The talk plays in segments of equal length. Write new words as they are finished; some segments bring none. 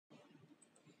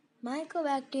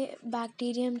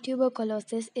Mycobacterium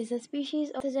tuberculosis is a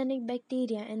species of pathogenic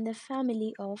bacteria in the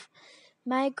family of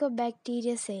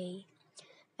Mycobacteriaceae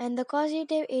and the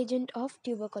causative agent of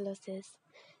tuberculosis.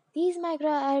 These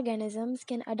microorganisms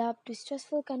can adapt to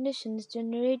stressful conditions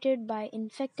generated by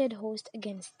infected hosts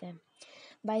against them.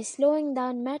 By slowing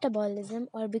down metabolism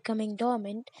or becoming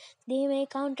dormant, they may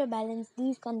counterbalance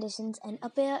these conditions and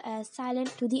appear as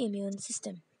silent to the immune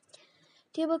system.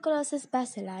 Tuberculosis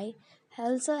bacilli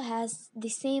also has the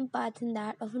same pattern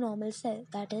that of a normal cell,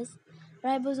 that is,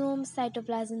 ribosomes,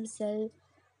 cytoplasm cell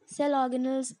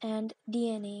organelles, and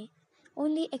DNA.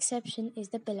 Only exception is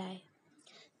the pili.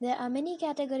 There are many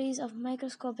categories of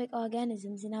microscopic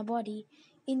organisms in our body,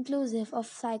 inclusive of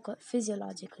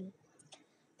physiological.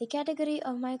 The category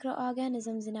of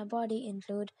microorganisms in our body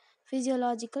include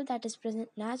physiological that is present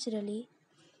naturally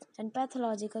and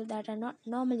pathological that are not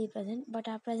normally present but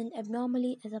are present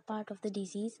abnormally as a part of the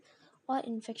disease or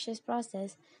infectious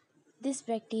process. This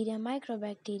bacteria,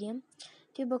 Mycobacterium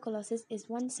tuberculosis, is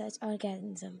one such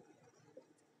organism.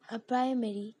 A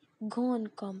primary gone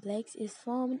complex is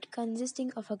formed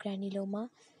consisting of a granuloma,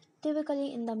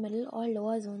 typically in the middle or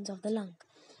lower zones of the lung.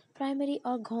 Primary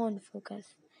or gone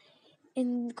focus,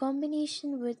 in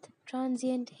combination with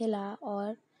transient HeLa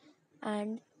or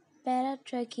and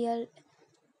paratracheal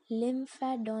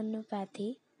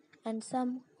lymphadenopathy and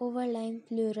some overlying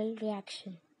pleural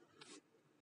reaction.